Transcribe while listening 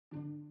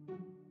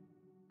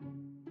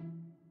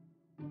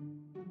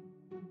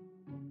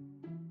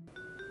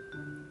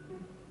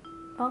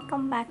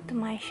welcome back to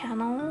my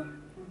channel.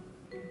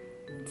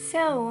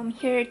 So I'm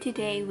here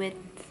today with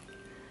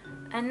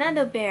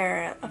another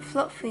bear, a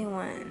fluffy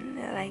one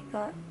that I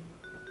got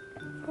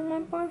from my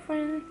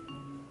boyfriend.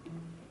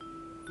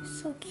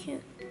 It's so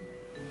cute.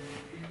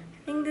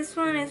 I think this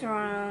one is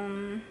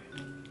around,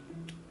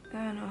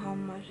 I don't know how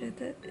much is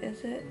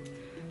it?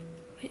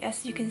 But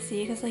as you can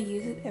see, because I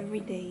use it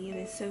every day, it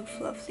is so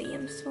fluffy.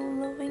 I'm so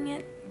loving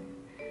it.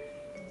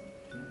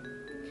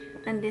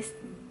 And this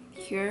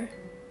here,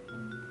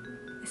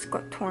 it's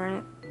got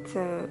torn,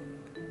 so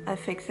I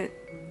fixed it.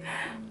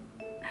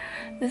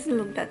 Doesn't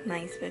look that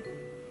nice, but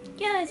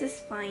yeah, it's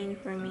just fine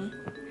for me.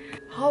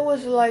 How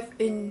was life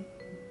in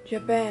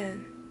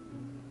Japan?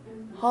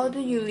 How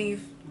do you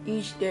live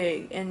each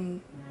day,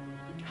 and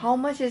how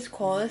much it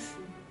costs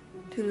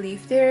to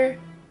live there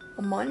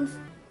a month?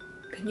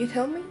 Can you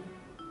tell me?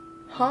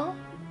 Huh?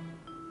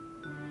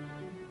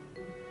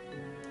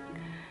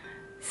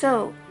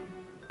 So,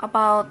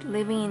 about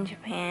living in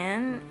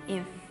Japan,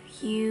 if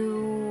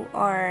you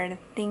are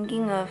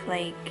thinking of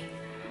like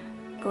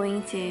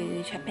going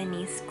to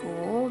Japanese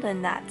school,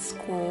 then that's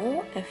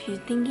cool. If you're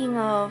thinking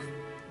of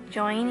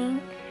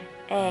joining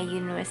a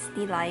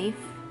university life,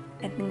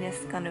 I think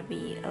that's gonna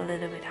be a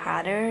little bit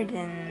harder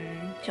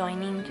than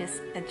joining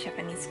just a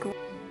Japanese school.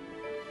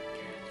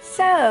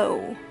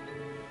 So,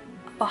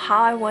 about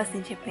how I was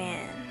in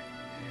Japan.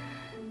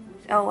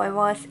 So I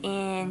was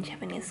in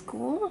Japanese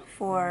school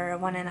for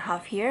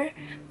 1.5 years,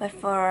 but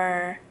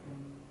for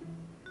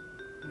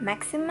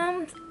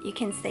maximum, you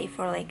can stay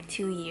for like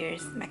 2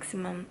 years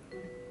maximum.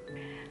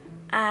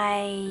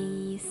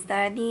 I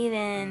studied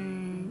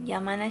in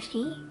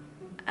Yamanashi.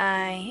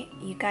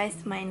 You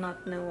guys might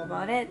not know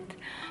about it,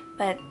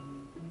 but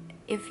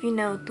if you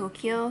know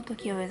Tokyo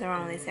is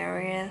around this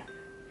area.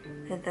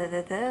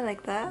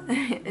 Like that.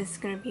 It's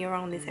gonna be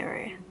around this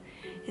area.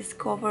 It's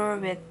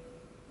covered with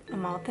a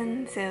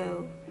mountain,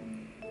 so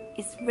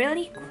it's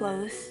really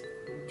close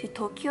to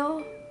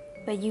Tokyo,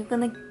 but you're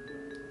gonna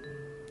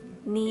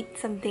need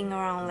something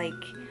around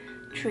like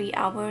 3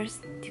 hours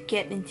to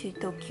get into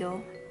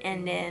Tokyo,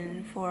 and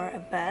then for a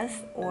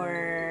bus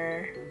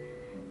or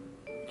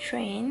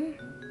train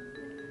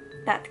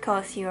that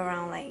costs you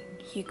around, like,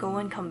 you go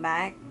and come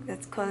back,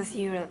 that costs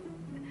you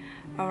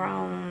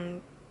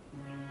around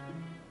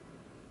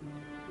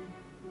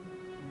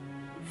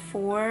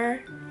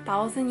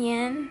 4,000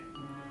 yen,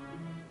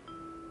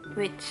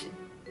 which,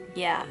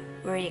 yeah,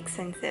 very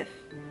expensive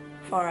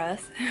for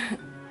us.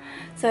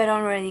 So I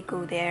don't really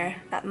go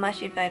there that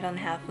much if I don't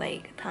have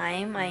like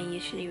time. I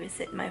usually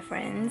visit my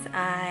friends.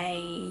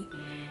 I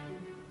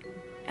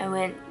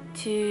went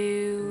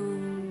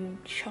to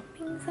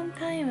shopping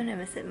sometime when I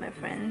visit my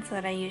friends,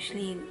 but I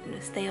usually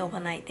stay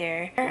overnight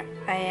there.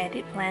 I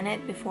did plan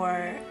it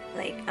before,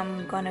 like how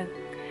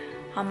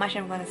much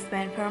I'm gonna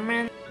spend per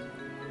month.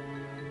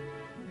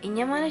 In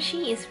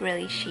Yamanashi is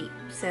really cheap,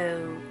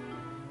 so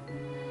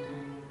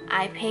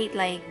I paid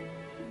like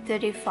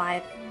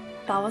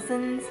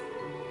 35,000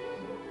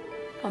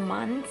 a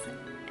month,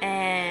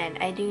 and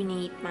I do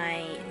need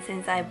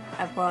since I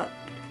bought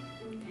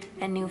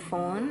a new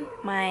phone,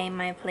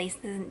 my place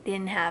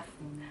didn't have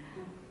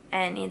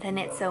an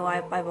internet, so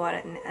I bought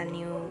a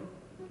new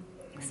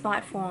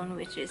smartphone,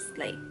 which is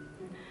like,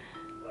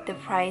 the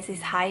price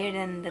is higher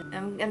than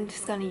I'm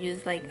just gonna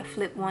use like a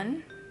flip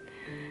one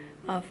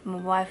of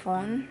mobile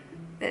phone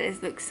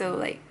that looks so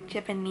like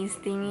Japanese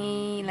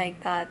thingy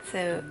like that.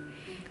 So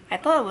I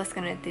thought I was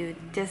gonna do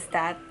just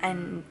that,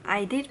 and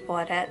I did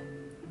bought it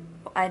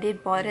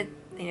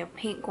in a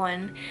pink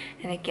one,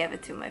 and I gave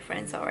it to my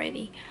friends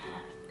already.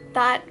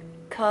 That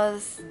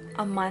costs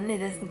a month. It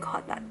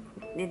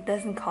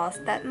doesn't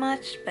cost that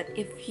much, but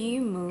if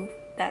you move,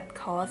 that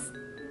costs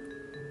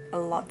a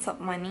lot of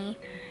money,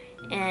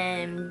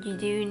 and you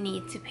do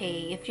need to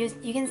pay. If you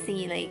can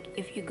see, like,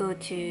 if you go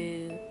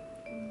to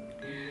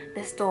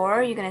the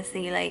store, you're gonna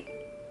see like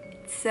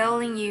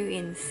selling you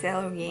in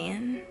sale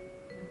yen.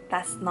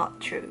 That's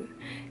not true,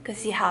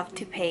 because you have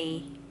to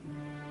pay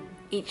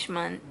each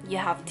month. You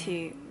have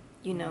to,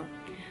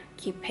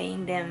 keep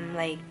paying them.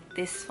 Like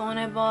this phone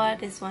I bought,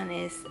 this one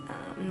is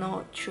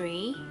Note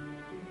 3.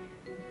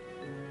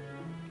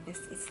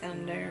 It's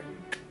under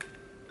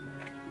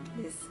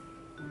this.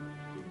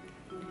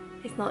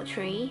 It's Note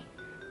 3.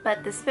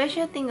 But the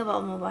special thing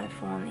about mobile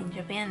phone in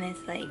Japan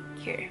is like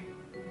here.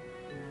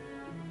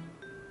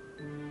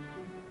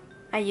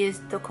 I use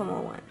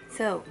Docomo one.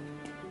 So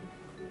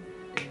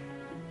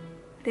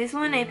this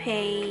one I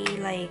pay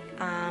like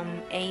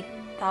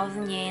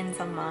 8,000 yen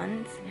a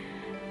month.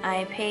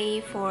 I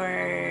pay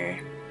for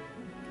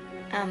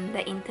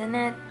the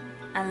internet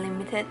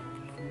unlimited.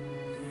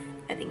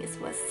 I think it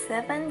was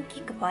 7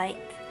 GB.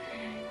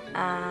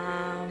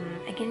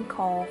 I can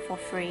call for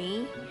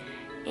free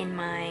in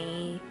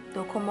my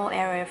Docomo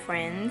area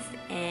friends,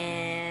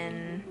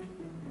 and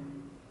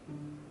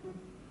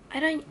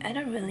I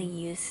don't really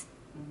use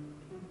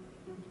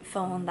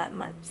phone that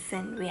much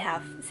since we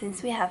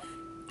have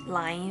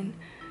Line,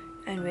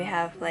 and we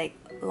have like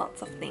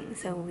lots of things,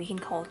 so we can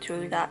call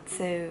through that.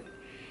 So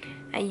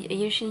I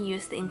usually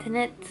use the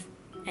internet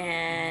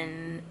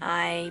and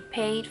I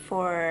paid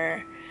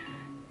for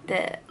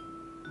the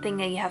thing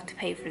that you have to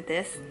pay for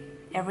this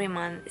every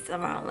month. It's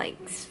around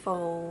like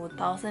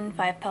 4,000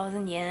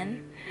 5,000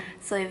 yen.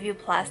 So if you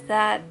plus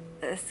that,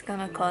 it's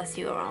gonna cost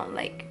you around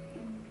like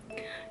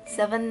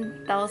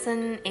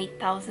 7,000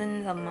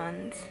 8,000 a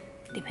month,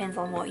 depends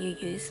on what you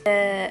use.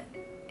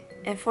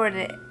 And for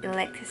the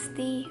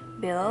electricity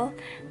bill,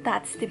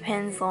 that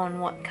depends on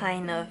what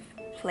kind of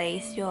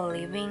place you're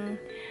living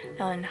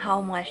and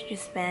how much you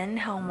spend,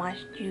 how much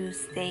you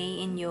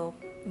stay in your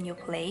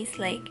place.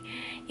 Like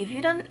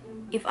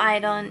if I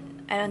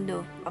don't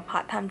do a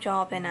part-time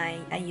job, and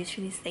I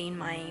usually stay in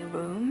my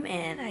room,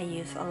 and I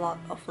use a lot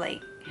of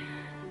like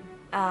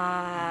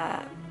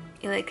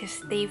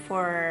electricity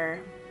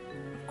for,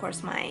 of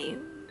course, my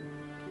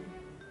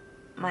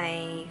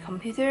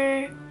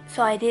computer.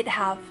 So I did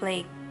have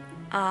like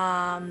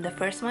the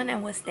first one I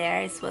was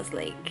there, it was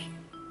like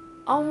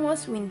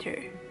almost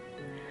winter.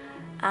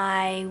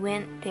 I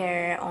went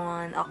there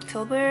on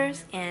October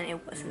and it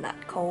wasn't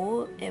that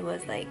cold. It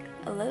was like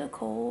a little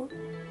cold.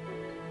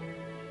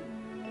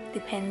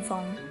 Depends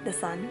on the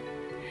sun.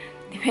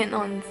 Depends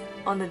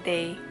on the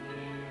day.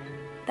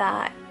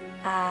 That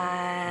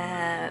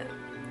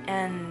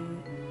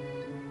and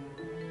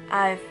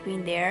I've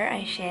been there.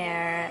 I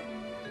share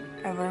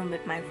a room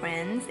with my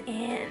friends,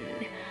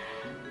 and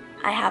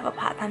I have a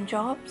part-time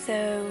job,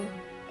 so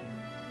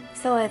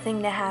I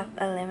think they have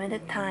a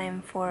limited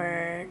time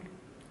for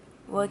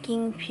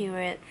working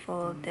period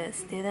for the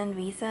student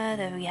visa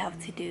that we have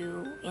to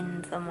do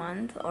in a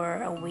month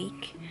or a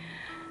week.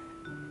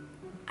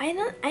 I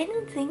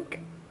don't think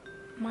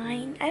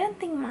mine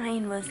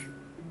was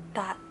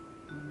that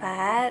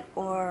bad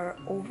or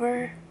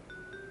over.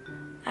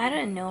 I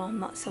don't know, I'm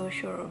not so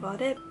sure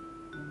about it.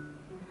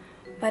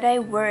 But I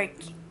work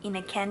in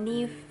a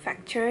candy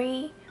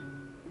factory.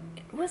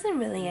 It wasn't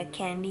really a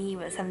candy,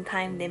 but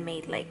sometimes they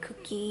made like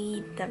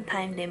cookie,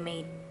 sometimes they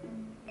made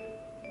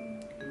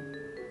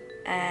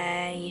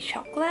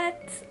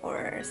chocolates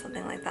or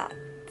something like that.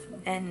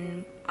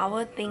 And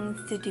our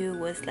things to do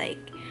was like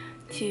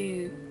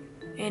to,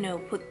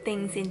 put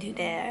things into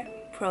their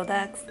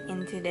products,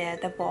 into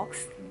the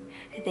box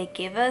that they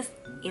give us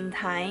in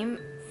time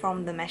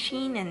from the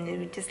machine, and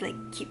we just like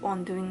keep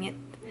on doing it.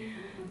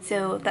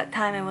 So that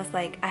time I was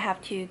like, I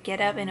have to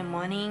get up in the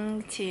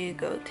morning to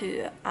go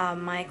to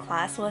my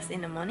class was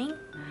in the morning.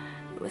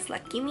 It was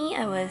lucky me,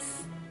 I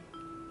was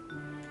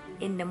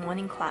in the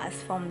morning class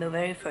from the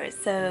very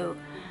first. So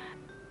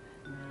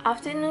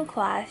afternoon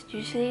class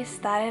usually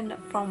started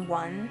from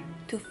 1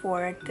 to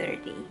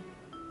 4:30.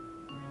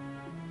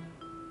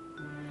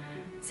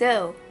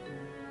 So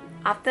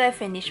after I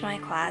finished my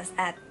class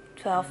at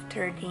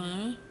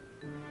 12:30,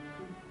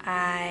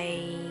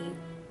 I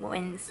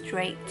went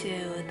straight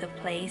to the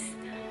place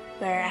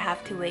where I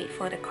have to wait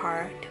for the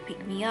car to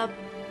pick me up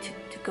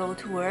to go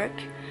to work,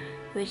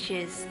 which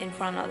is in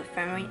front of the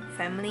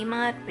family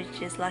mart,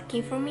 which is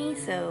lucky for me.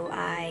 So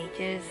I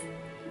just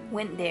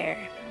went there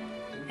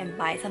and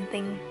buy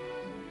something.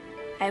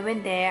 I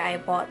went there, I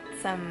bought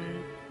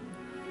something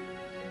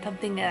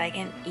that I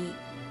can eat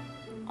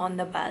on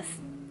the bus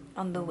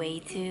on the way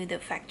to the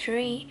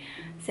factory.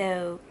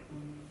 So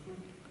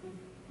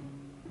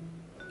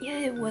yeah,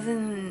 it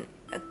wasn't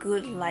a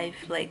good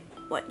life like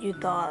what you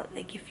thought.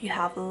 Like if you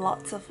have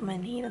lots of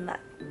money, then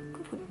that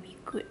would be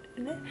good,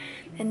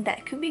 and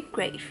that could be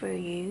great for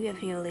you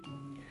if you live.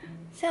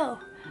 So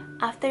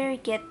after you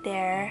get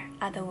there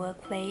at the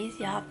workplace,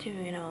 you have to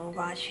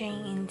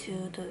rushing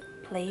into the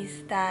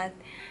place that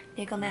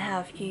they're gonna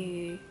have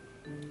you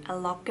a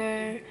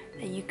locker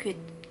that you could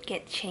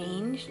get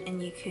changed,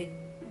 and you could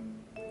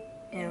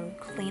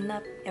clean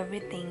up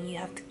everything. You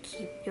have to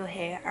keep your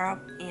hair up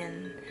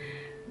and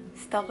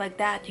stuff like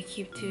that.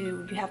 You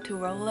have to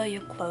roll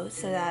your clothes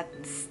so that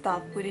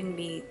stuff wouldn't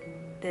be,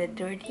 the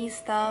dirty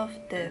stuff,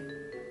 the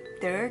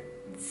dirt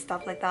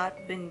stuff like that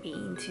wouldn't be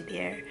into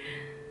their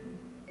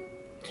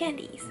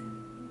candies.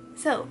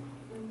 So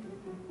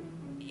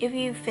if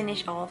you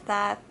finish all of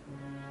that,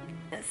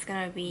 it's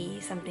gonna be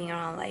something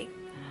around like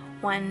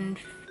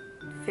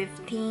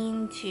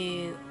 1:15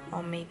 to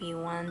or maybe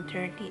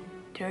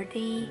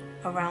 1:30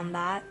 around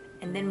that.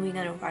 And then we're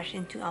gonna rush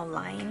into our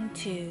line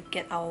to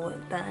get our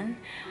work done,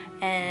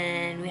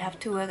 and we have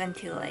to work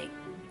until like,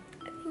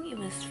 I think it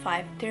was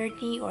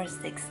 5:30 or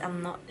 6.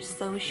 I'm not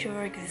so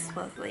sure because it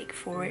was like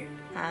 3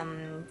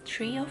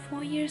 or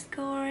 4 years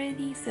ago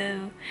already.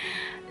 So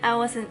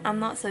I'm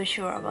not so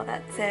sure about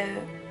that. So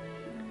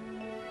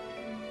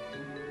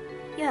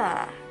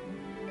yeah,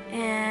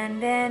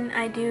 and then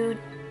I do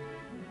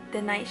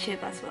the night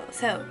shift as well.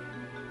 So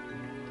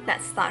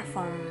let's start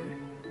from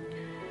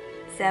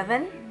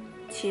 7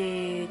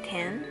 to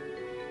 10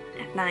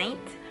 at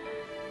night,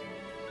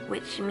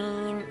 which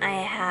means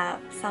I have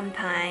some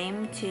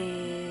time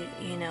to,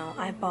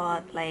 I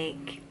bought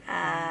like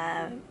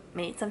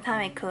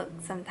sometimes I cook,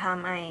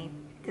 sometimes I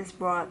just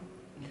brought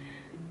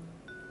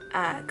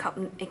a cup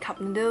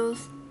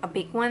noodles, a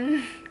big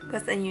one,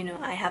 because then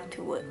I have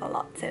to work a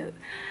lot, so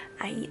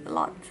I eat a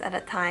lot at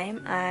a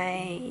time.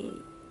 I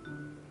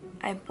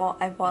I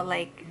bought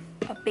like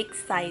a big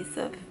size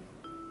of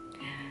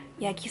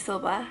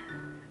yakisoba.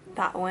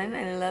 That one,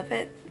 I love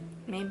it.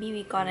 Maybe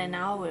we got an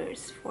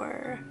hours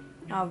for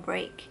our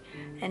break,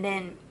 and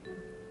then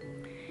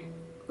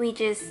we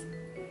just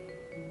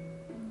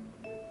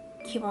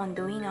keep on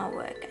doing our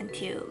work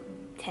until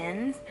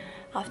 10.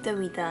 After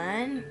we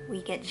done,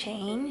 we get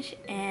changed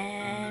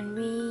and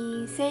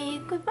we say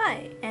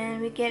goodbye, and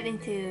then we get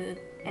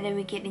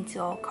into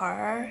our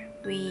car.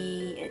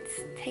 It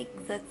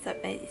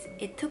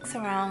took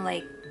around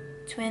like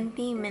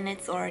 20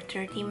 minutes or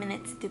 30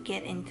 minutes to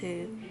get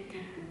into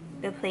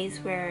the place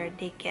where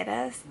they get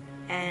us,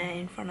 and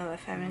in front of a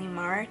family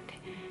mart.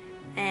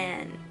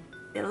 And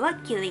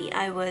luckily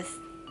I was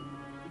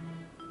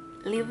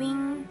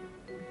living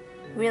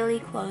really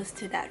close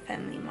to that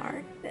family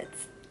mart. That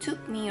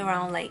took me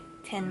around like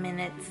 10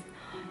 minutes,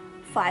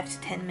 5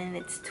 to 10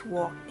 minutes to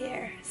walk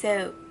there.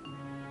 So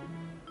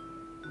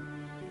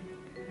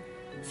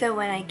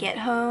when I get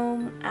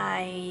home,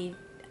 I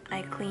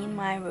clean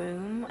my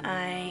room,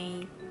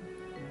 I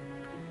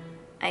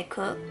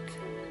cooked,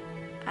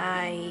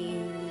 I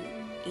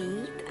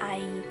eat,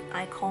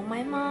 I call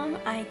my mom,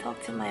 I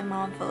talk to my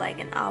mom for like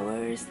an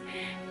hour,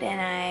 then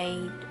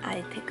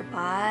I take a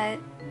bath,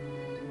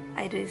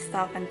 I do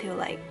stuff until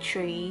like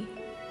 3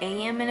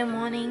 a.m. in the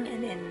morning,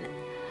 and then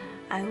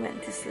I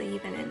went to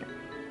sleep, and then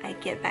I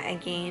get back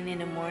again in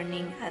the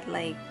morning at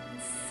like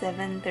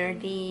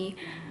 7:30,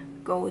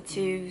 go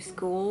to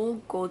school,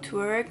 go to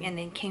work, and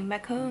then came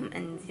back home.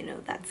 And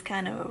that's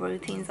kind of a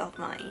routines of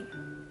mine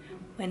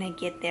when I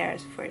get there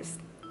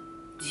first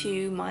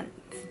 2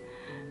 months.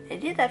 I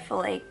did that for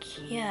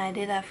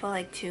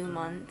like 2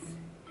 months.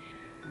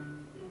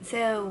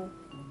 So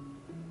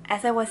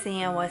as I was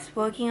saying, I was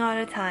working all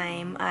the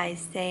time. I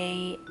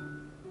stay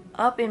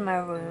up in my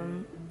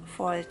room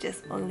for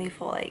only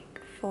for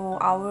like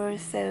 4 hours.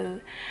 So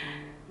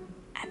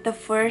at the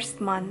first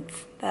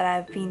month that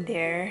I've been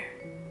there,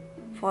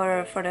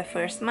 for the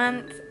first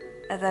month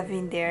that I've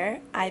been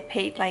there, I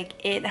paid like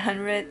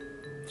 800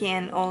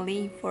 yen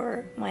only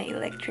for my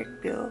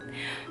electric bill,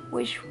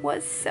 which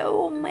was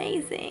so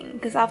amazing,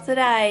 because after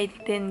that I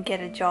didn't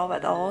get a job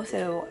at all,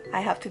 so I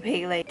have to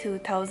pay like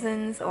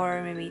 2,000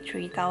 or maybe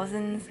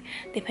 3,000,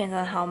 depends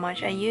on how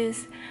much I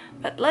use.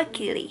 But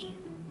luckily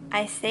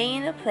I stay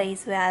in a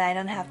place where I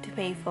don't have to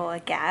pay for a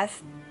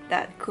gas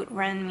that could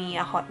run me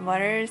a hot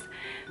waters,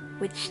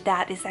 which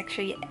that is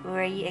actually a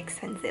very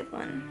expensive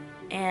one.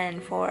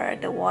 And for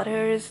the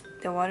water is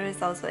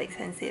also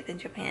expensive in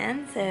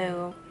Japan,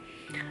 so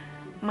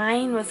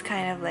mine was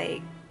kind of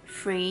like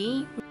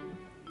free.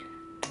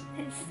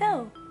 And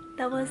so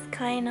that was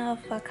kind of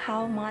like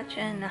how much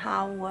and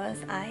how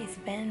was I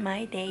spend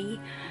my day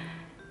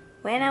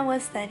when I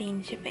was studying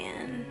in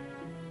Japan.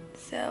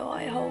 So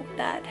I hope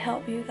that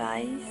helped you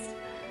guys,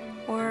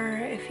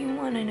 or if you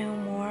want to know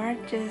more,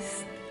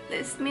 just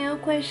list me your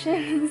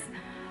questions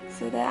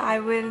so that I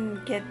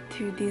wouldn't get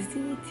too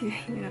dizzy to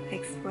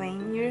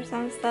explain you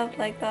some stuff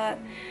like that.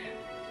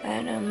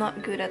 And I'm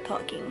not good at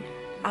talking.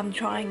 I'm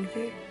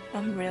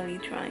really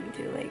trying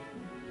to, like,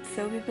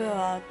 so people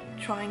are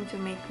trying to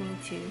make me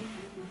to,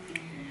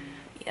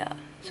 yeah,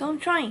 so I'm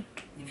trying.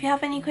 If you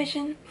have any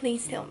question,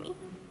 please tell me.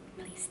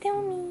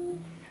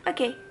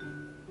 Okay,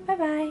 bye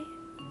bye,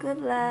 good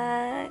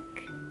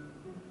luck,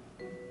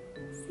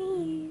 see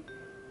you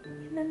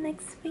in the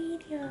next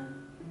video,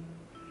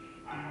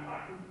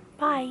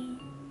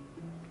 bye.